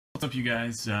What's up, you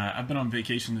guys? I've been on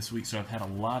vacation this week, so I've had a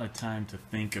lot of time to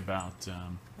think about...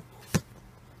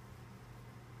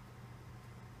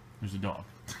 There's a dog.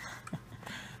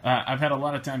 I've had a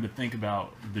lot of time to think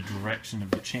about the direction of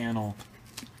the channel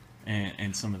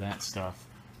and some of that stuff.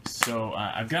 So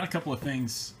I've got a couple of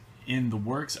things in the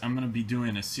works. I'm going to be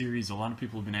doing a series. A lot of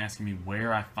people have been asking me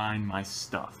where I find my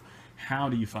stuff. How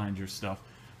do you find your stuff?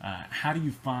 How do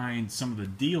you find some of the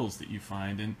deals that you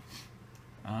find? And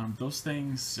those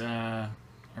things are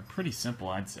pretty simple,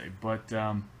 I'd say, but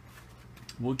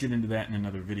we'll get into that in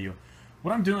another video.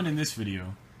 What I'm doing in this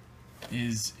video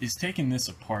is taking this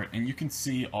apart, and you can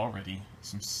see already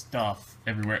some stuff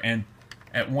everywhere. And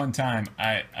at one time,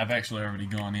 I've actually already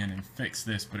gone in and fixed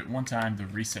this, but at one time the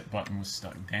reset button was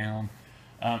stuck down.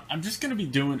 I'm just going to be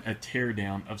doing a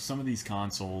teardown of some of these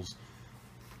consoles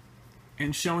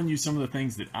and showing you some of the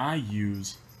things that I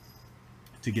use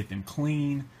to get them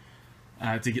clean,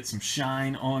 to get some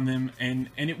shine on them, and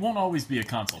it won't always be a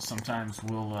console. Sometimes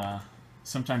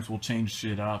we'll change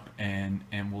shit up and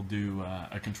we'll do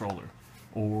a controller,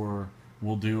 or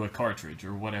we'll do a cartridge,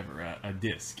 or whatever, a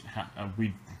disc.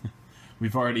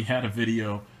 We've already had a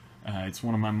video. It's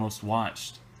one of my most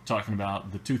watched, talking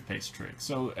about the toothpaste trick.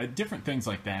 So different things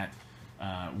like that.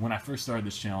 When I first started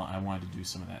this channel, I wanted to do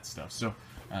some of that stuff. So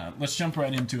let's jump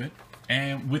right into it.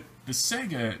 And with the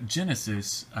Sega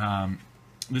Genesis,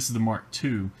 this is the Mark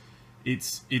II.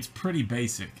 It's pretty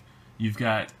basic. You've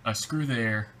got a screw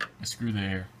there,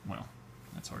 well,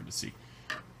 that's hard to see.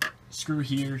 Screw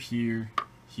here, here,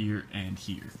 here, and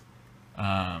here.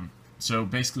 So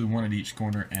basically one at each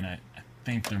corner, and I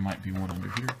think there might be one under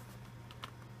here.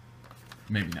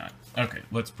 Maybe not. Okay,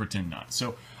 let's pretend not.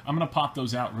 So I'm going to pop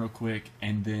those out real quick,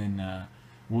 and then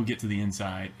we'll get to the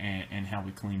inside and how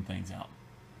we clean things out.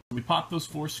 We popped those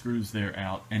 4 screws there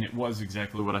out, and it was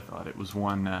exactly what I thought. It was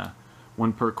one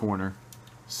per corner,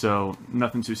 so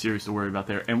nothing too serious to worry about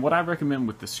there. And what I recommend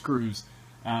with the screws,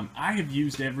 I have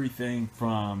used everything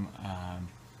from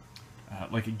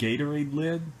like a Gatorade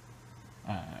lid,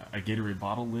 a Gatorade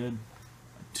bottle lid,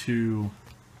 to,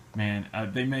 man,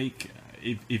 they make,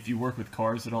 if you work with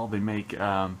cars at all, they make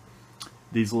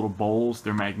these little bowls.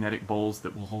 They're magnetic bowls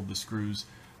that will hold the screws.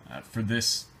 For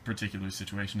this particular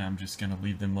situation, I'm just going to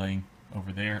leave them laying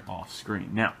over there off screen.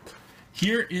 Now,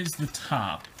 here is the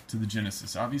top to the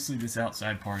Genesis. Obviously, this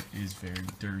outside part is very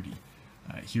dirty.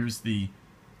 Here's the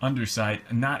underside,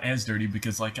 not as dirty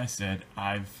because, like I said,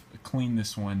 I've cleaned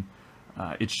this one.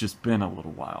 It's just been a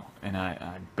little while, and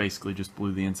I basically just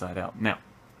blew the inside out. Now,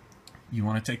 you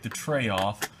want to take the tray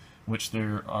off, which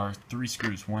there are 3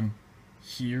 screws, one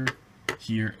here,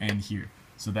 here, and here.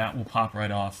 So that will pop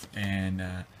right off, and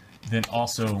then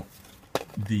also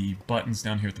the buttons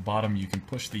down here at the bottom, you can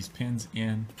push these pins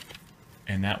in,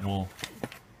 and that will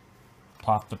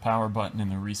pop the power button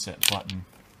and the reset button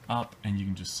up, and you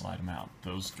can just slide them out.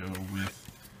 Those go with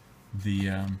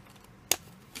the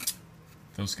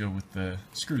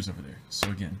screws over there.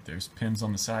 So again, there's pins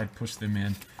on the side, push them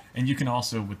in, and you can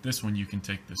also, with this one, you can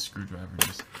take the screwdriver and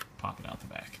just pop it out the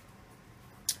back.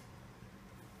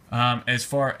 As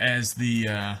far as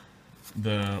the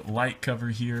light cover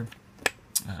here,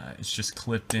 it's just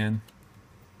clipped in.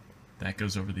 That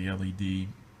goes over the LED.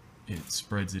 It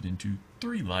spreads it into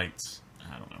 3 lights.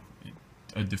 I don't know,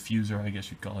 a diffuser, I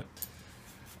guess you'd call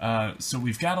it. So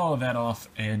we've got all of that off,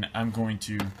 and I'm going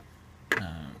to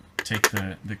take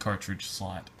the cartridge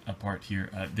slot apart here.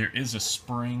 There is a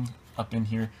spring up in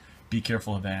here. Be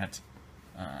careful of that.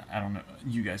 I don't know,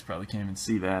 you guys probably can't even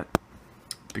see that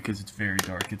because it's very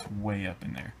dark. It's way up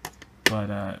in there.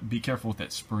 But be careful with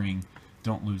that spring.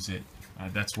 Don't lose it.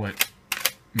 That's what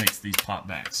makes these pop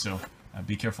back. So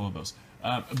be careful of those.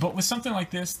 But with something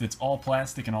like this that's all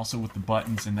plastic, and also with the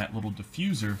buttons and that little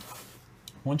diffuser,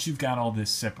 once you've got all this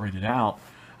separated out,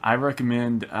 I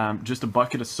recommend just a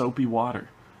bucket of soapy water.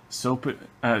 Soak it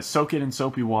in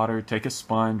soapy water, take a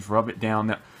sponge, rub it down.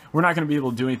 Now, we're not going to be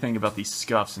able to do anything about these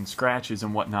scuffs and scratches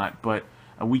and whatnot, but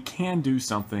we can do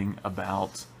something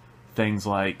about things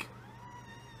like,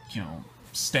 you know,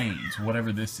 stains,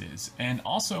 whatever this is. And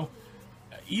also,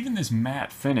 even this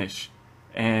matte finish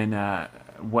and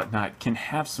whatnot can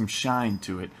have some shine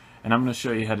to it, and I'm going to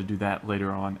show you how to do that later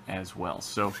on as well.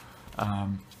 So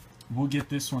we'll get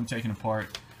this one taken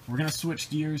apart. We're going to switch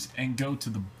gears and go to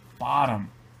the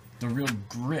bottom, the real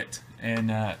grit, and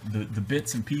the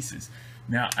bits and pieces.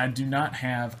 Now, I do not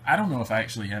have, I don't know if I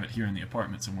actually have it here in the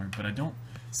apartment somewhere, but I don't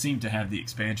seem to have the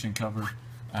expansion cover.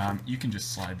 You can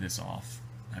just slide this off.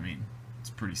 I mean, it's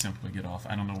pretty simple to get off.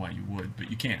 I don't know why you would,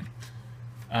 but you can.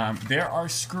 There are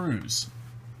screws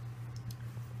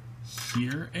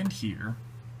here and here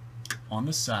on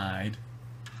the side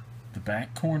the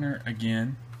back corner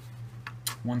again,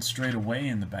 one straight away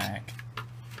in the back,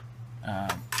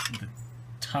 the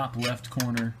top left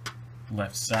corner,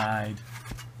 left side,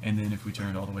 and then if we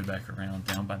turn it all the way back around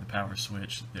down by the power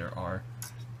switch, there are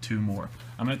 2 more.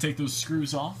 I'm going to take those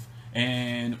screws off,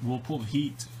 and we'll pull the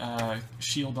heat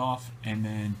shield off, and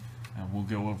then we'll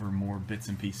go over more bits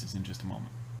and pieces in just a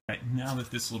moment. Right, now that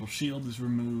this little shield is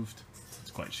removed,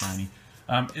 it's quite shiny.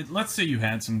 Let's say you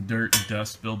had some dirt and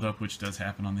dust build up, which does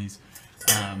happen on these.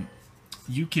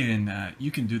 You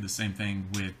can do the same thing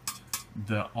with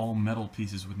the all metal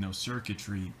pieces with no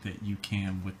circuitry that you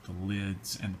can with the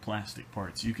lids and the plastic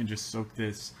parts. You can just soak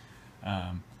this,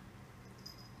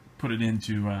 put it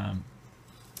into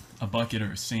a bucket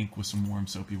or a sink with some warm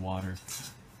soapy water,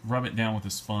 rub it down with a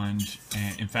sponge,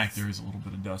 and in fact there is a little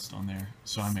bit of dust on there,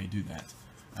 so I may do that.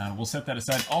 We'll set that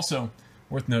aside. Also,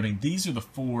 worth noting, these are the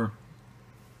 4,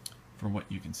 for what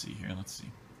you can see here, let's see.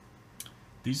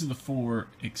 These are the 4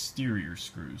 exterior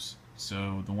screws,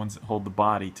 so the ones that hold the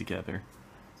body together.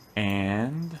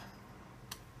 And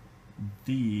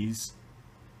these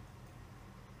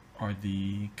are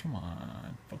the, come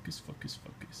on, focus, focus,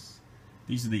 focus.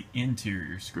 These are the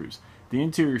interior screws. The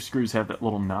interior screws have that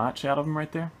little notch out of them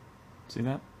right there. See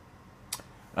that?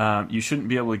 You shouldn't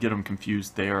be able to get them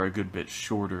confused. They are a good bit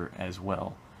shorter as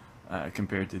well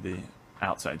compared to the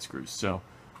outside screws. So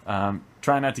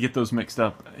try not to get those mixed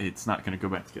up. It's not going to go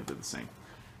back together the same.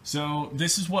 So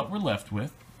this is what we're left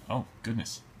with. Oh,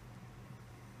 goodness.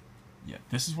 Yeah,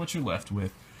 this is what you're left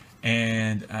with.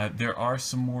 And there are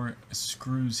some more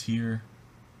screws here.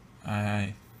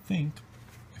 I think,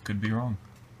 I could be wrong.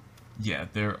 Yeah,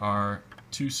 there are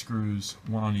 2 screws,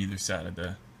 one on either side of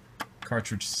the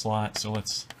cartridge slot. So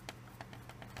let's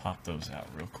pop those out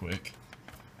real quick.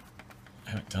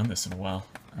 I haven't done this in a while.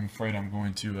 I'm afraid I'm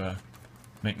going to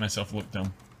make myself look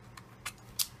dumb.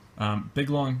 Big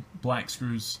long black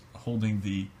screws holding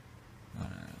the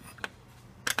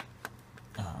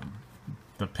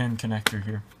pin connector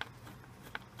here.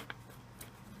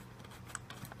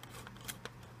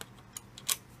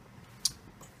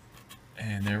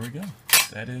 And there we go.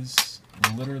 That is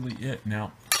literally it.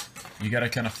 Now, you got to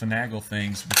kind of finagle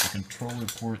things with the controller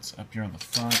ports up here on the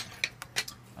front.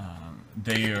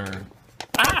 They are...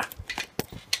 Ah!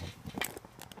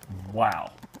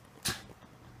 Wow.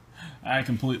 I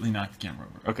completely knocked the camera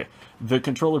over. Okay, the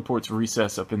controller ports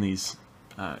recess up in these,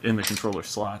 in the controller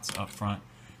slots up front.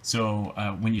 So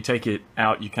when you take it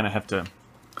out, you kind of have to,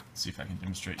 let's see if I can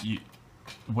demonstrate.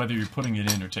 Whether you're putting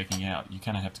it in or taking it out, you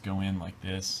kind of have to go in like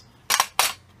this,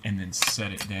 and then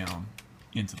set it down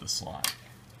into the slot.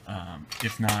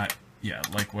 If not, yeah,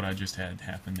 like what I just had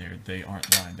happen there, they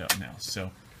aren't lined up now.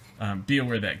 So be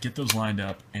aware of that. Get those lined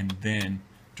up, and then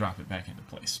drop it back into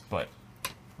place. But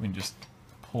we can just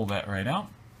pull that right out.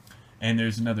 And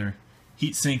there's another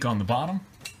heat sink on the bottom.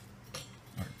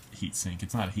 Or heat sink.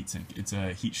 It's not a heat sink. It's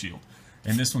a heat shield.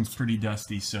 And this one's pretty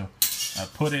dusty, so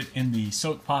put it in the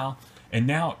soak pile. And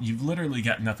now you've literally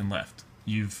got nothing left.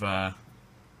 You've, I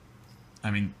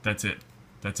mean, that's it.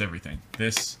 That's everything.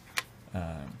 This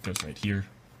goes right here,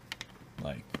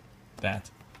 like that.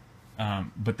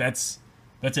 But that's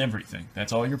everything.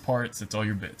 That's all your parts. That's all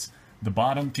your bits. The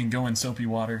bottom can go in soapy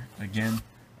water again.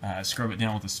 Scrub it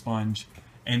down with a sponge,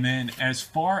 and then as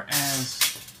far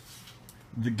as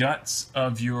the guts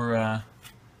of your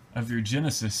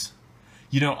Genesis,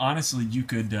 you know, honestly, you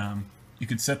could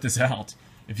set this out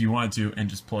if you wanted to, and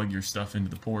just plug your stuff into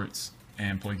the ports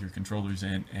and plug your controllers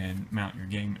in and mount your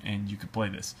game, and you could play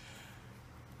this.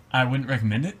 I wouldn't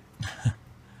recommend it.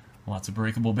 Lots of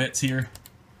breakable bits here,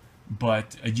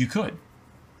 but you could.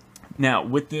 Now,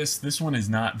 with this one is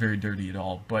not very dirty at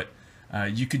all, but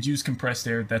you could use compressed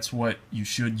air. That's what you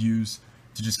should use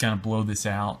to just kind of blow this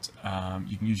out.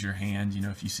 You can use your hand, you know,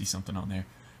 if you see something on there,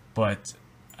 but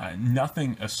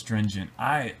nothing astringent.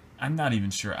 I'm not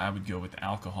even sure I would go with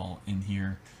alcohol in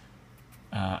here.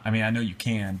 I mean, I know you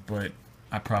can, but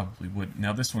I probably wouldn't.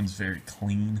 Now, this one's very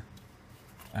clean.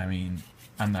 I mean,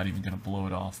 I'm not even going to blow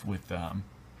it off with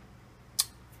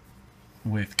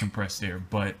compressed air,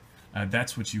 but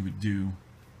that's what you would do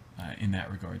in that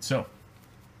regard. So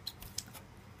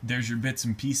there's your bits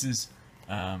and pieces.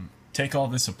 Take all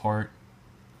this apart,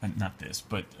 not this,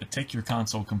 but take your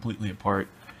console completely apart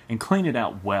and clean it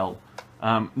out well.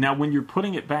 Now when you're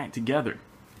putting it back together,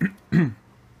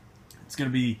 it's going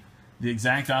to be the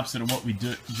exact opposite of what we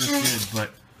just did,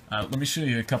 but let me show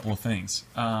you a couple of things.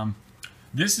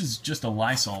 This is just a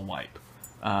Lysol wipe.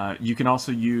 You can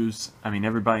also use, I mean,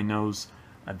 everybody knows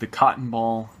the cotton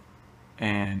ball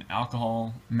and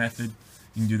alcohol method.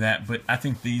 You can do that, but I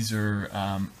think these are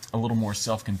a little more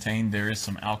self-contained. There is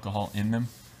some alcohol in them,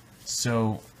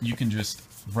 So you can just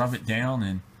rub it down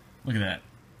and look at that.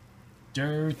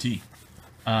 Dirty.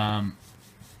 The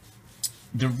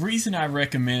reason I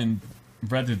recommend,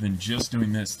 rather than just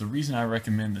doing this, the reason I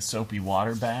recommend the soapy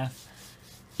water bath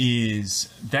is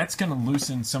that's going to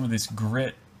loosen some of this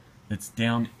grit that's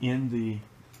down in the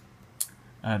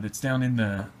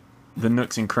the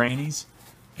nooks and crannies.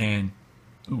 And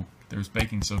ooh, there's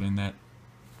baking soda in that.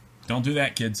 Don't do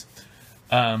that, kids.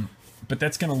 But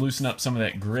that's going to loosen up some of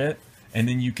that grit, and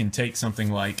then you can take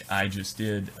something like I just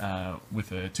did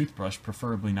with a toothbrush,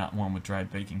 preferably not one with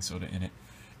dried baking soda in it,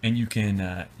 and you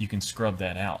can scrub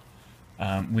that out.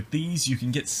 With these, you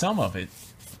can get some of it,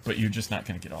 but you're just not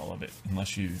going to get all of it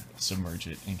unless you submerge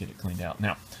it and get it cleaned out.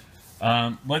 Now,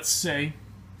 let's say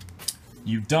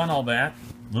you've done all that.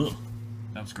 Ugh,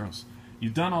 that was gross.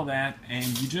 You've done all that, and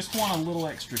you just want a little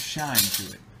extra shine to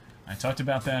it. I talked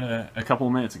about that a couple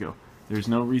of minutes ago. There's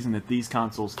no reason that these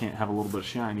consoles can't have a little bit of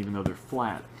shine, even though they're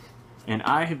flat. And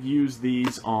I have used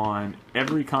these on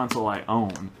every console I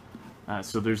own,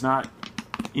 so there's not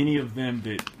any of them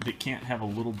that can't have a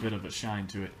little bit of a shine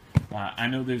to it. I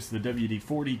know there's the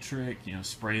WD-40 trick, you know,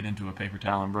 spray it into a paper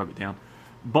towel and rub it down.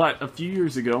 But a few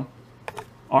years ago,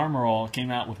 Armor All came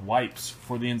out with wipes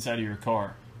for the inside of your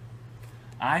car.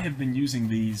 I have been using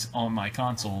these on my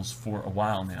consoles for a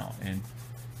while now, and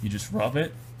you just rub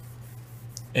it.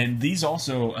 And these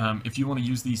also, if you want to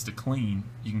use these to clean,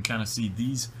 you can kind of see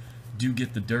these do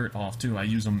get the dirt off too. I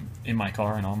use them in my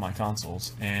car and on my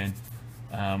consoles, and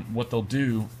what they'll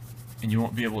do, and you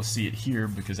won't be able to see it here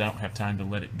because I don't have time to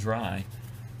let it dry,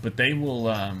 but they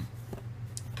will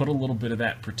put a little bit of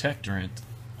that protectorant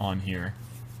on here,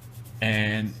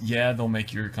 and yeah, they'll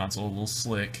make your console a little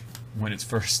slick when it's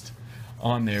first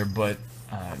on there, but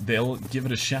they'll give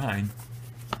it a shine,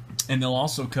 and they'll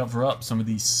also cover up some of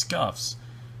these scuffs.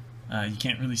 You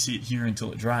can't really see it here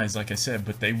until it dries, like I said,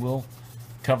 but they will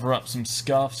cover up some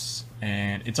scuffs,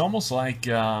 and it's almost like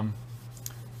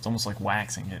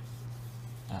waxing it.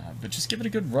 But just give it a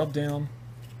good rub down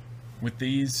with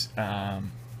these,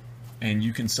 and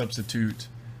you can substitute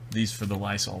these for the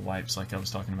Lysol wipes like I was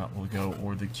talking about a while ago,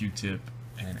 or the Q-tip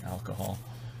and alcohol.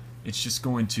 It's just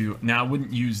going to, now I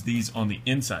wouldn't use these on the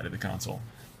inside of the console,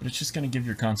 but it's just going to give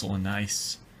your console a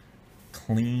nice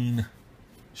clean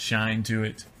shine to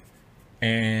it.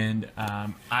 And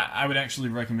I would actually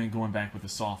recommend going back with a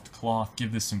soft cloth.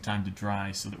 Give this some time to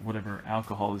dry so that whatever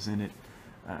alcohol is in it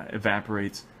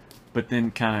evaporates, but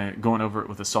then kind of going over it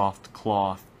with a soft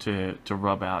cloth to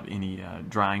rub out any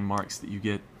drying marks that you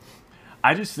get.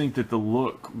 I just think that the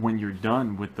look when you're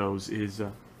done with those is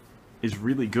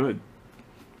really good,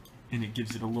 and it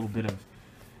gives it a little bit of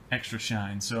extra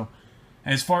shine. So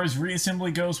as far as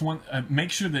reassembly goes,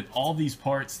 make sure that all these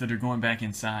parts that are going back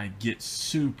inside get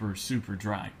super, super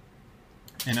dry.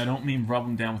 And I don't mean rub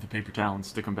them down with a paper towel and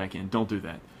stick them back in. Don't do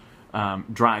that.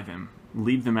 Dry them.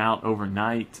 Leave them out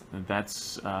overnight.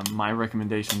 That's my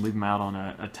recommendation. Leave them out on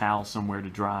a towel somewhere to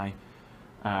dry.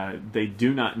 They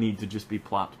do not need to just be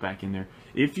plopped back in there.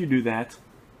 If you do that,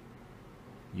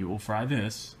 you will fry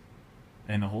this,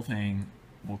 and the whole thing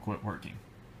will quit working.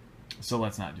 So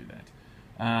let's not do that.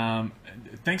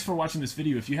 Thanks for watching this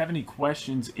video. If you have any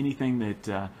questions, anything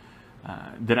that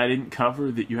I didn't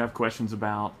cover that you have questions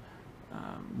about,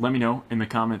 let me know in the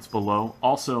comments below.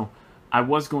 Also, I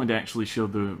was going to actually show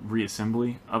the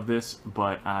reassembly of this,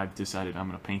 but I've decided I'm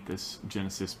going to paint this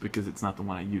Genesis because it's not the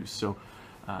one I use. So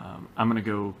I'm going to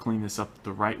go clean this up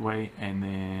the right way and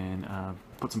then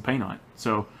put some paint on it.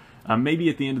 So maybe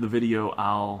at the end of the video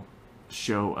I'll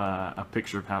show a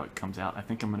picture of how it comes out. I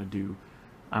think I'm going to do.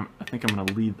 I think I'm going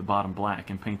to leave the bottom black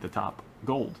and paint the top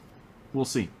gold. We'll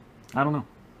see. I don't know.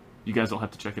 You guys will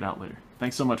have to check it out later.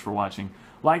 Thanks so much for watching.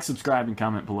 Like, subscribe, and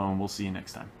comment below, and we'll see you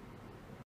next time.